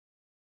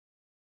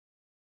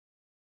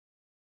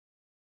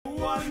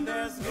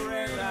wonders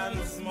great and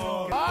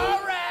small.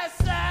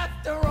 RS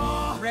after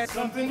all.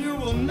 Something you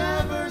will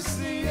never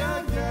see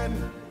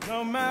again.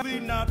 No matter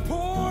not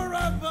poor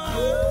of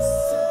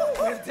us.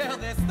 We'll tell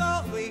the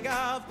story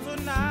of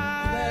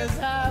tonight. Let's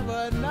have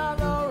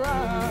another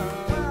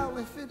round. Well,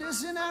 if it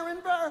isn't Aaron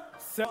Burr,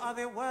 So are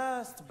the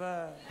worst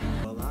bird.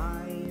 Well,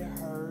 I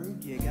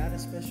heard you got a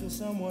special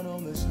someone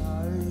on the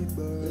side,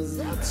 Bird. is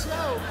that so?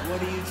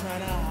 What are you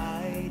trying to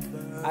hide,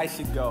 Bird? I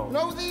should go.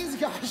 No, these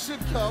guys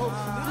should go.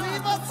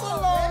 Leave us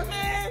alone.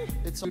 Man.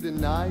 It's you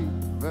tonight,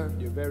 Burr.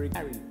 You're very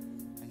married.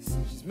 I see.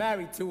 She's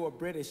married to a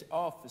British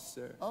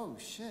officer. Oh,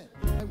 shit.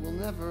 I will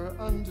never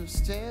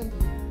understand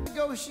you.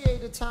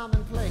 Negotiate a time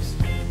and place.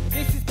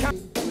 This is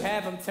you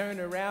have him turn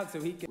around so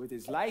he can with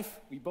his life.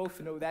 We both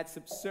know that's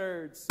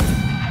absurd.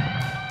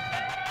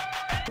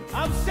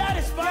 I'm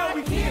satisfied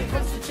we can't.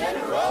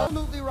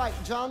 Absolutely right.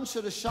 John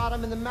should have shot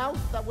him in the mouth.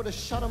 That would have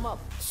shut him up.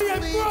 Hey,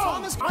 bro,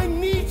 Thomas, I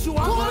need you.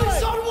 I'm call good. his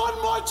son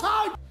one more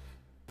time.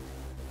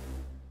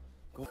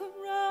 Look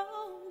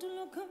around,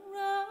 look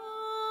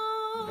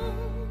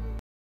around.